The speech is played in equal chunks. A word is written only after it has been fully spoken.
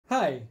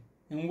Hi,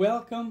 and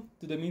welcome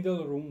to the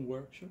Middle Room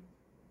workshop.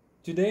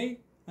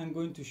 Today I'm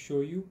going to show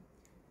you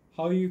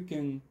how you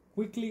can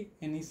quickly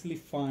and easily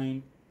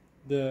find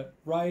the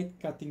right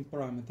cutting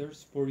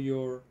parameters for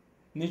your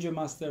NEJE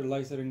Master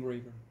Laser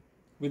Engraver.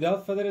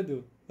 Without further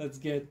ado, let's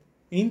get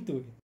into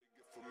it.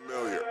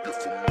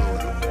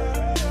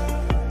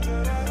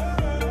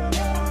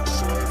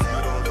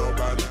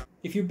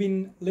 If you've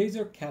been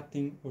laser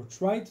cutting or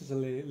tried to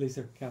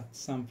laser cut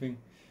something,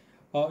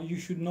 you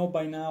should know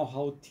by now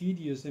how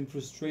tedious and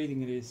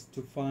frustrating it is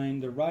to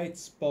find the right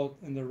spot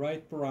and the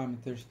right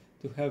parameters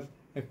to have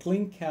a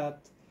clean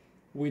cut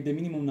with the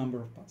minimum number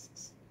of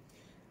passes.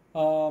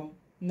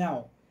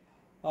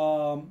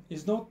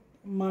 It's not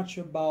much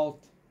about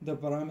the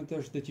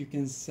parameters that you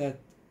can set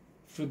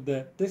through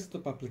the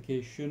desktop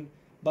application,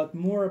 but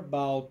more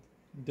about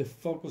the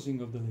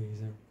focusing of the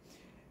laser.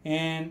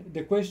 And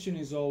the question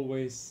is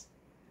always,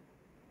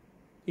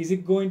 is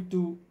it going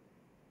to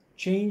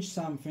change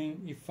something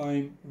if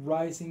I'm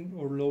rising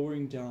or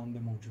lowering down the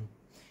module?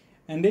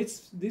 And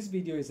this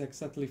video is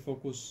exactly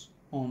focused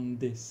on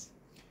this.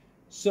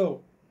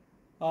 So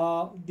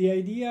the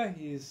idea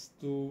is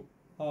to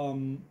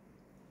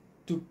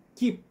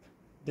keep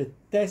the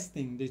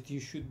testing that you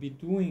should be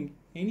doing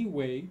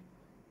anyway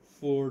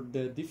for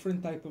the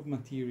different type of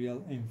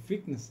material and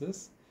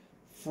thicknesses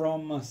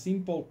from a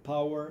simple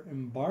power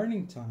and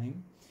burning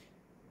time,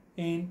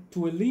 and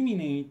to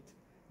eliminate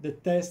the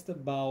test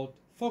about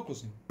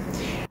focusing.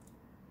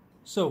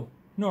 So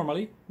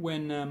normally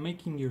when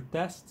making your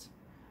tests,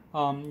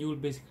 you will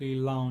basically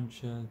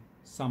launch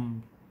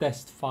some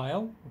test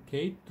file,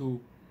 okay,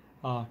 to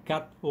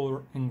cut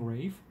or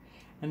engrave,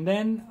 and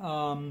then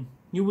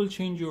you will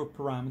change your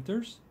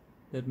parameters.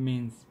 That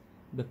means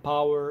the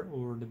power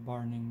or the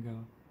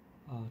burning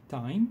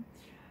time,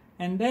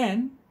 and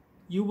then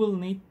you will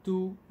need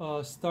to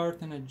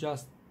start and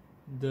adjust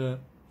the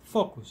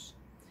focus.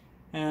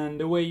 And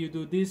the way you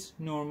do this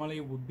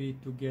normally would be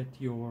to get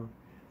your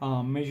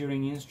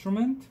measuring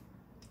instrument,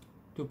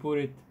 to put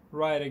it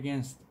right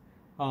against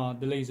the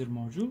laser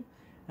module,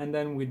 and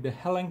then with the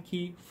Allen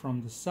key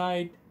from the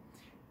side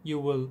you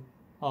will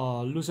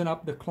loosen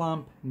up the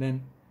clamp and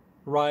then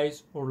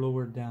rise or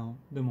lower down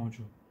the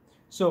module.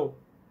 So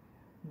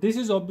this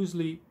is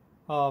obviously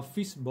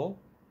feasible,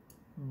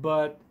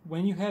 but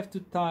when you have to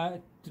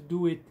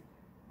do it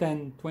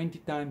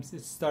 10-20 times,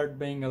 it starts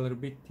being a little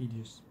bit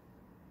tedious.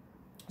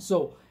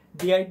 So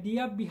the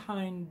idea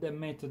behind the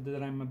method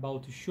that I'm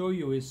about to show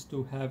you is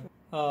to have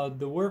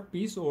the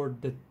workpiece or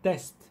the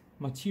test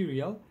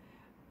material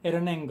at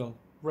an angle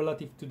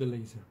relative to the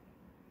laser.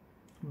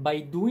 By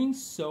doing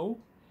so,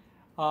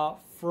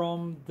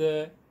 from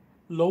the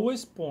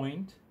lowest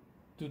point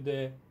to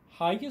the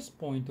highest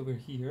point over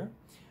here,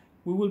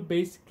 we will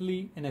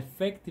basically and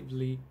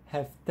effectively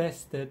have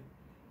tested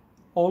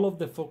all of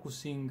the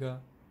focusing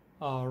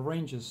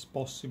ranges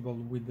possible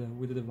with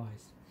the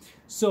device.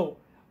 So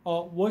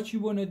what you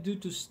want to do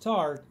to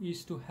start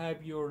is to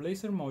have your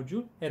laser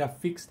module at a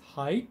fixed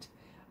height,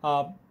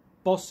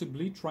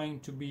 possibly trying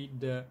to be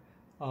the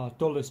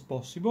tallest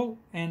possible,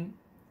 and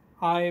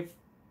I've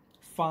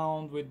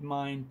found with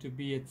mine to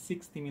be at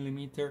 60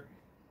 millimeter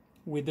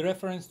with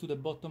reference to the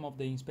bottom of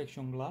the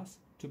inspection glass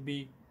to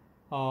be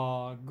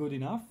good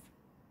enough,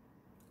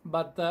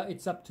 but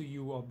it's up to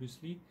you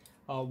obviously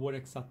what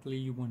exactly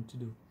you want to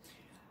do.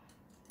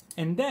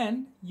 And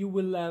then you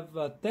will have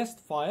a test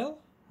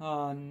file.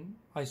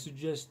 I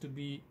suggest to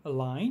be a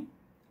line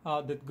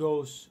that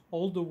goes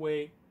all the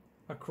way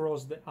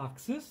across the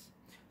axis,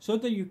 so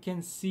that you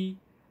can see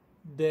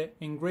the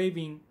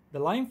engraving, the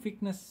line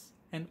thickness,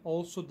 and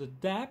also the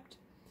depth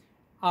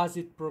as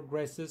it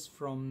progresses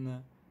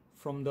from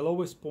the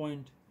lowest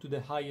point to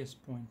the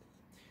highest point.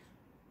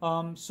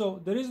 So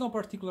there is no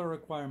particular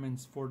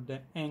requirements for the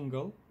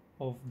angle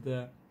of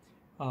the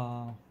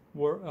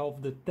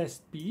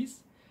test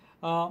piece.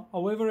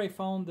 However, I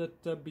found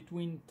that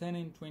between 10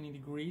 and 20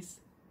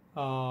 degrees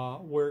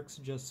works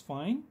just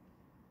fine.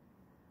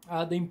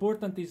 The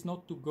important is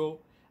not to go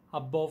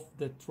above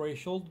the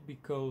threshold,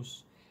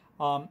 because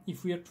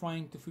if we are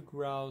trying to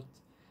figure out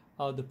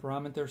the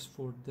parameters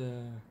for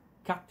the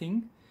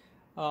cutting,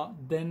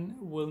 then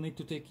we'll need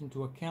to take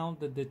into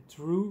account that the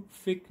true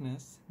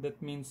thickness,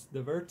 that means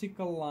the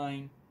vertical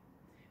line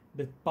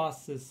that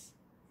passes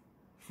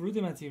through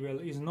the material,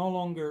 is no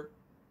longer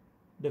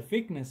the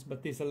thickness,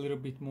 but is a little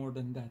bit more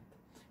than that.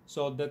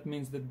 So that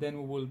means that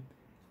then we will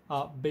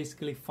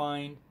basically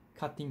find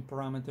cutting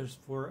parameters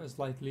for a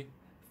slightly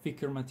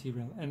thicker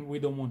material, and we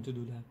don't want to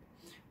do that.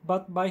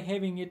 But by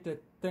having it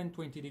at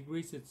 10-20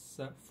 degrees, it's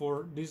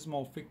for these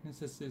small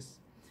thicknesses is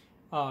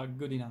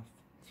good enough.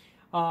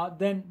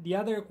 Then the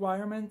other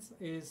requirement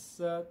is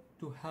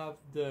to have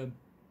the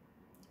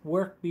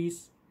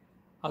workpiece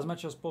as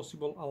much as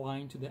possible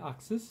aligned to the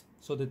axis,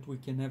 so that we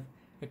can have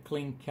a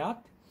clean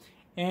cut.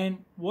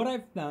 And what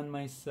I've done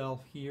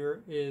myself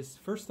here is,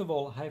 first of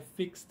all, I've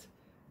fixed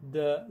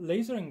the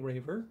laser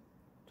engraver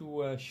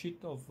to a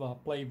sheet of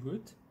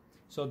plywood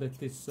so that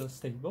it's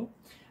stable.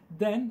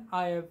 Then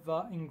I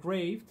have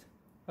engraved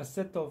a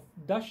set of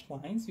dashed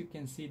lines. You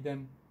can see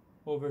them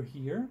over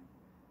here,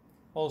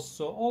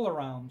 also all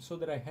around, so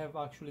that I have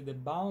actually the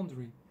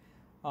boundary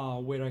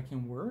where I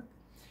can work.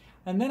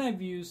 And then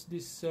I've used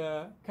this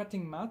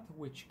cutting mat,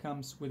 which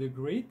comes with a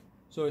grid,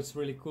 so it's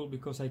really cool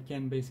because I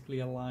can basically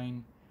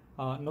align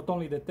not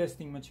only the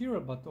testing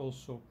material but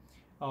also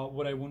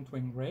what I want to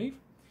engrave.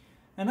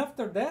 And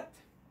after that,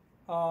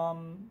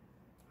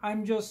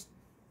 I'm just,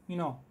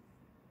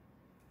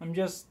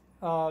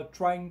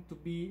 trying to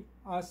be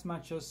as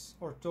much as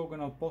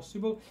orthogonal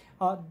possible.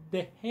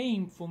 The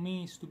aim for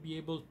me is to be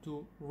able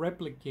to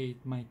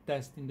replicate my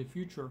test in the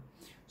future.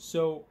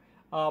 So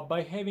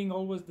by having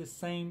always the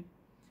same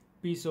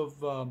piece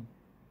of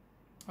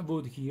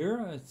wood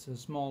here, it's a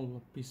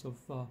small piece of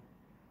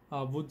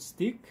wooden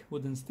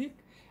stick,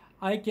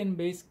 I can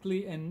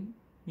basically, and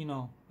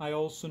I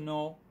also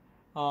know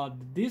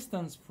the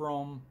distance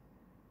from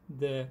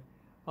the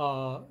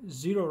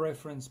zero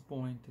reference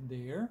point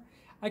there.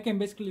 I can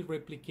basically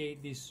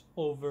replicate this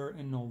over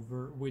and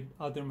over with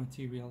other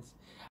materials.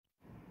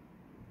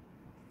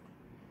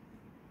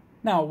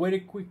 Now,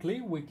 very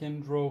quickly, we can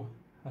draw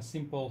a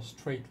simple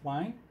straight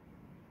line.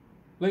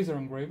 Laser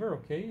engraver,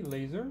 okay,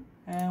 laser,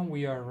 and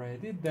we are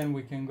ready. Then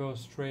we can go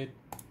straight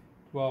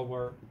to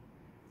our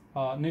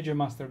NEJE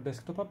Master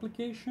desktop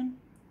application.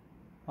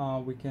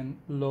 We can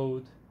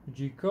load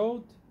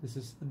G-code. This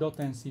is a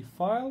 .nc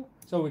file,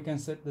 so we can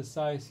set the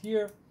size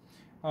here.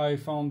 I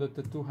found that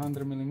the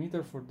 200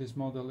 millimeter for this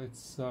model,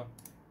 it's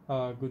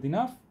good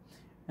enough.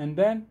 And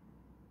then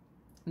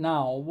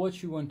now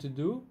what you want to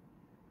do,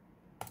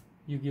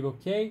 you give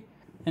OK.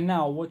 And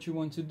now what you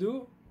want to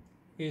do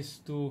is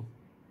to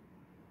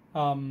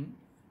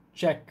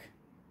check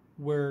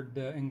where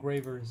the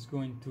engraver is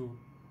going to,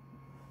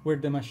 where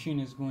the machine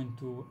is going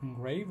to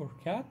engrave or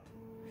cut.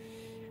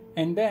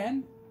 And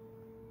then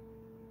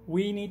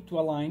we need to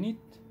align it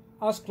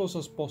as close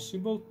as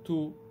possible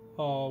to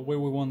where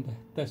we want the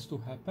test to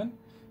happen.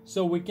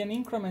 So we can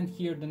increment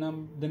here the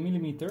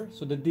millimeter,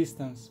 so the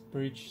distance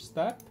per each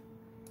step,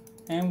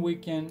 and we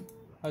can,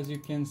 as you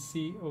can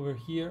see over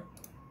here,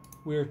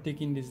 we are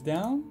taking this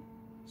down.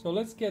 So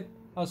let's get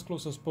as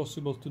close as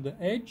possible to the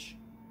edge,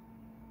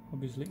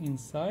 obviously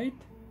inside.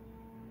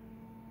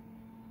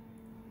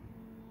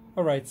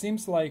 All right,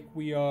 seems like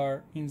we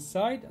are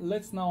inside.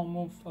 Let's now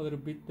move a little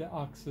bit the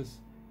axis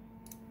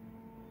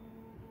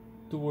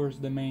towards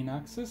the main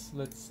axis,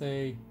 let's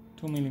say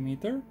 2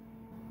 millimeter.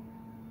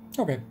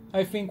 Okay,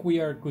 I think we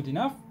are good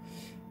enough.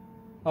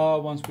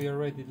 Once we are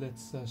ready,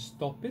 let's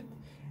stop it.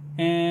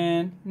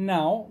 And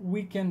now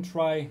we can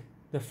try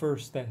the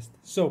first test.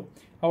 So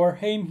our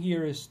aim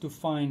here is to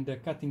find the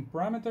cutting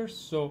parameters.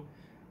 So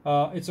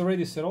it's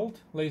already settled,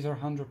 laser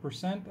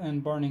 100%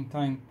 and burning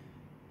time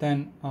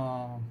 10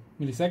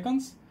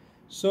 milliseconds.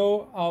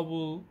 So I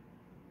will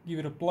give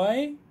it a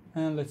play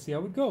and let's see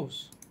how it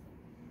goes.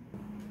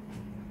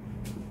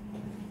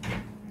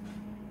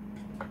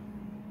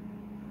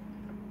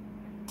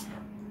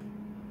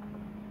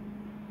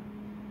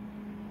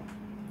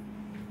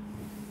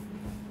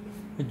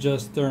 I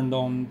just turned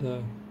on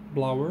the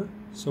blower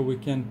so we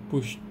can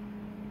push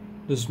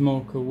the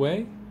smoke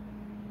away.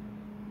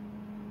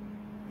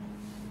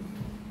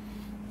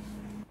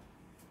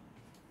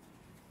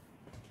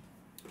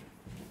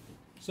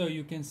 So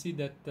you can see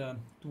that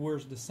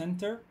towards the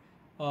center,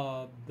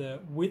 the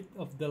width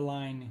of the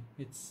line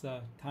it's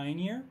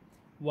tinier,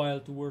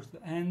 while towards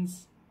the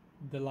ends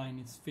the line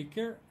is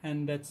thicker,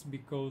 and that's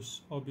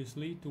because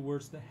obviously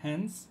towards the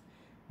ends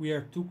we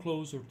are too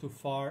close or too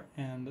far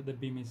and the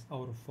beam is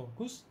out of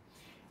focus.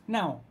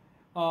 Now,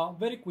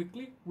 very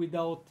quickly,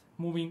 without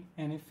moving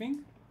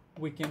anything,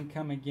 we can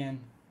come again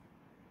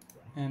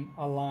and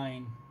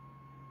align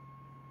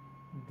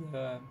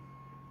the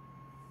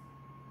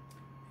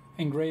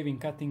engraving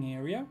cutting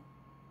area.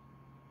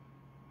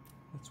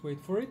 Let's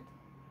wait for it.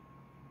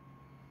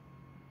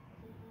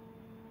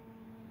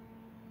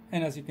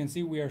 And as you can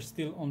see, we are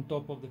still on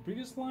top of the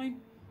previous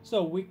line.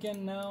 So we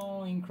can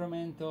now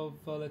increment of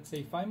let's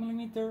say 5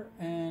 millimeter,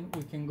 and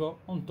we can go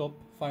on top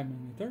 5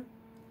 millimeter.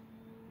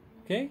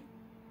 Okay.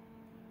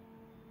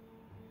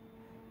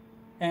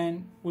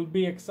 And will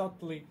be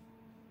exactly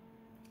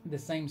the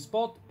same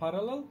spot,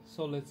 parallel.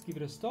 So let's give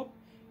it a stop.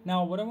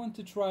 Now what I want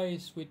to try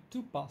is with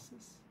 2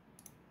 passes.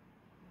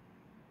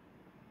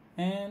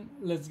 And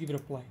let's give it a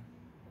play.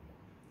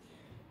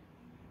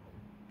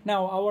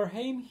 Now our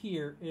aim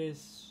here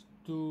is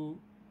to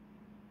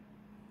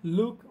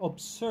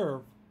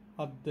observe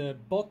at the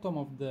bottom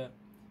of the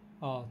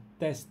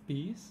test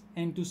piece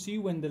and to see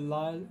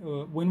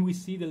when we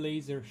see the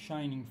laser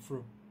shining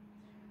through.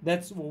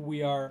 That's what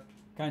we are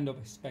kind of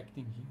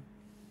expecting here.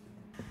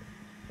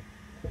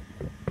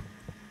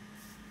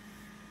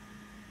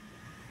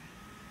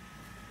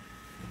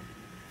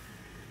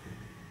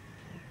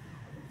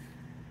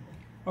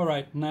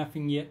 Alright,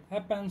 nothing yet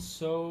happens,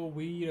 so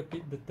we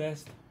repeat the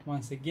test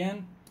once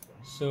again.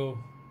 So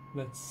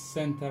let's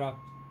center up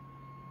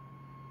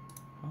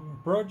our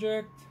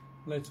project.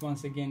 Let's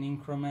once again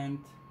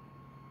increment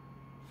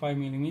 5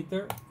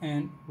 millimeter,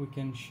 and we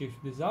can shift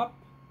this up.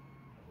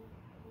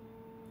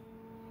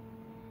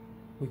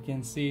 We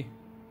can see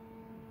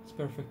it's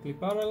perfectly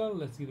parallel.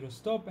 Let's give it a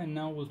stop, and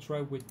now we'll try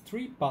with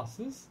 3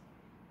 passes,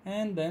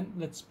 and then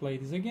let's play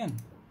this again.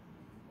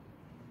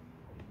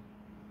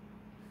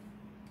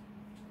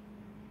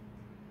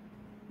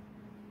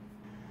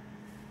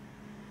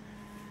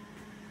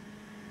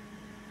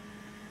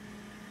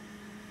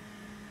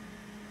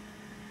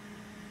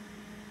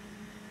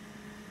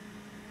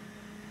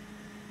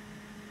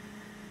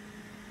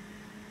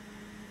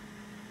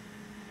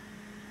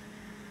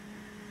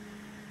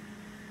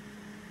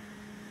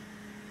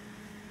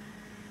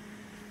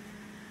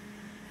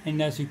 And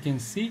as you can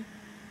see,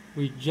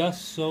 we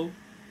just saw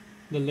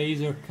the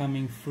laser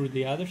coming through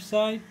the other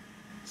side.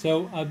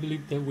 So I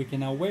believe that we can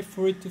now wait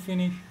for it to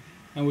finish,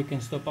 and we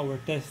can stop our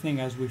testing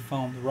as we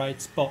found the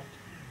right spot.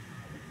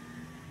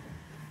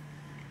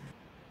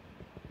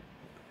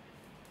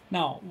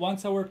 Now,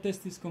 once our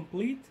test is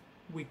complete,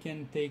 we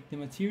can take the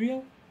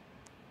material,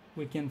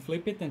 we can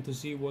flip it and to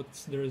see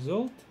what's the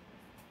result.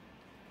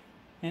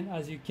 And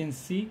as you can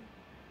see,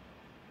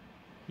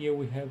 here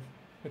we have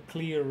a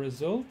clear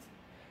result.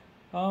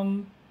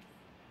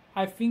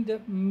 I think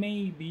that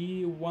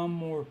maybe one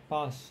more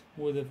pass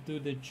would have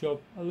done the job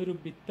a little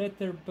bit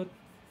better, but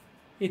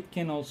it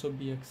can also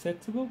be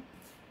acceptable.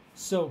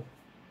 So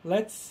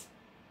let's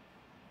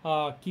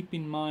keep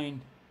in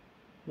mind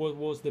what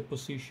was the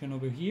position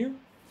over here.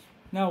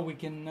 Now we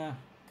can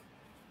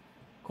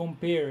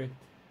compare it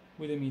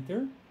with a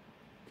meter,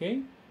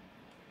 okay?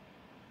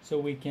 So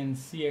we can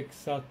see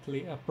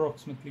exactly,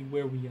 approximately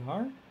where we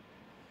are.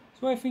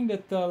 So I think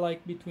that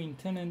like between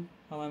 10 and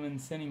 11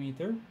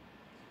 centimeter.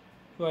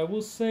 So I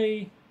will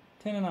say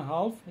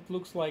 10.5. It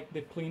looks like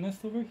the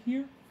cleanest over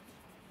here.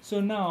 So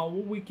now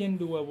what we can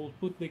do, I will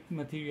put the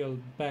material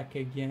back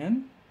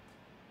again,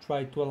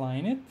 try to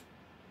align it.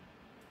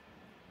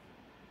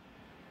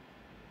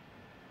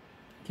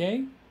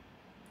 Okay,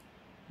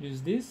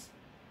 use this.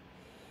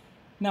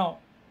 Now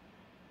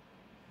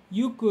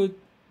you could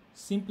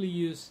simply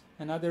use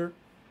another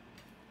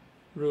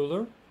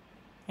ruler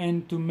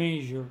and to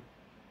measure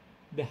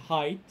the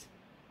height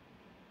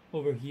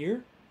over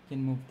here. You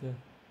can move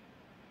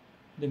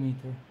the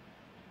meter.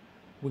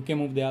 We can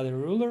move the other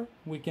ruler.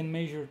 We can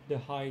measure the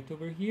height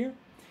over here,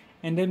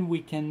 and then we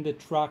can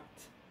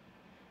detract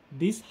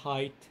this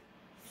height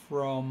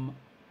from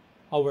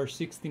our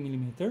 60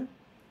 millimeter.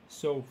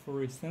 So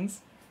for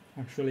instance,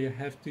 actually I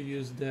have to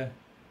use the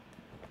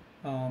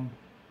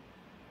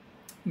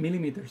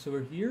millimeters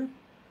over here,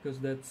 because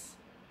that's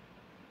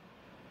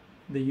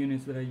the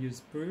units that I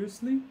used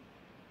previously.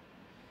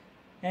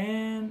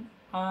 And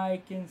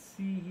I can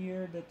see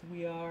here that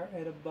we are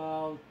at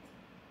about,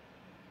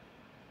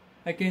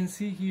 I can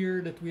see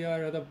here that we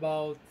are at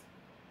about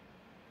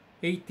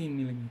 18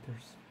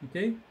 millimeters.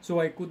 Okay, so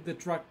I could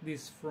detract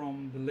this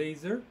from the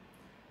laser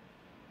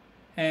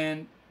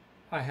and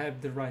I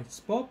have the right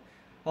spot.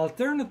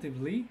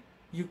 Alternatively,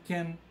 you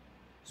can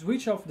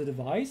switch off the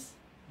device,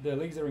 the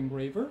laser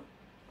engraver,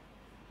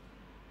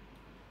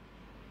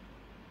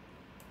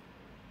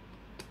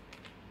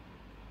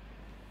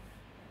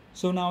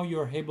 so now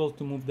you're able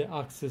to move the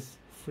axis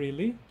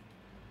freely.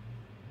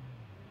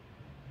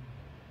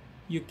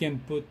 You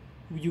can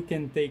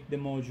take the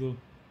module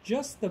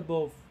just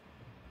above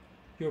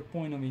your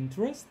point of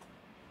interest,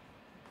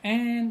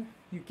 and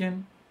you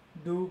can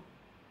do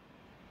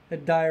a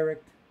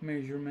direct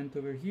measurement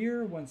over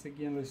here. Once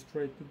again, let's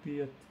try to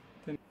be at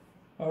 10.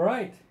 All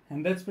right,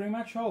 and that's pretty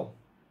much all.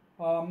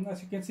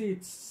 As you can see,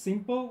 it's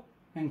simple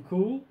and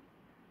cool,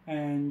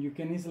 and you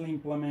can easily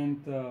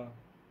implement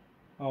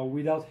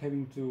without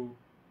having to,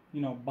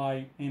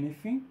 buy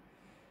anything.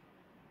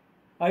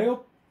 I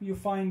hope you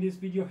find this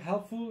video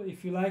helpful.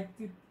 If you liked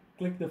it,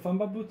 click the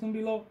thumbs up button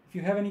below. If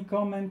you have any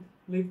comment,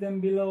 leave them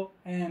below,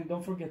 and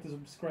don't forget to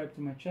subscribe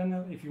to my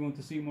channel if you want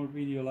to see more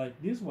video like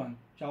this one.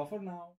 Ciao for now.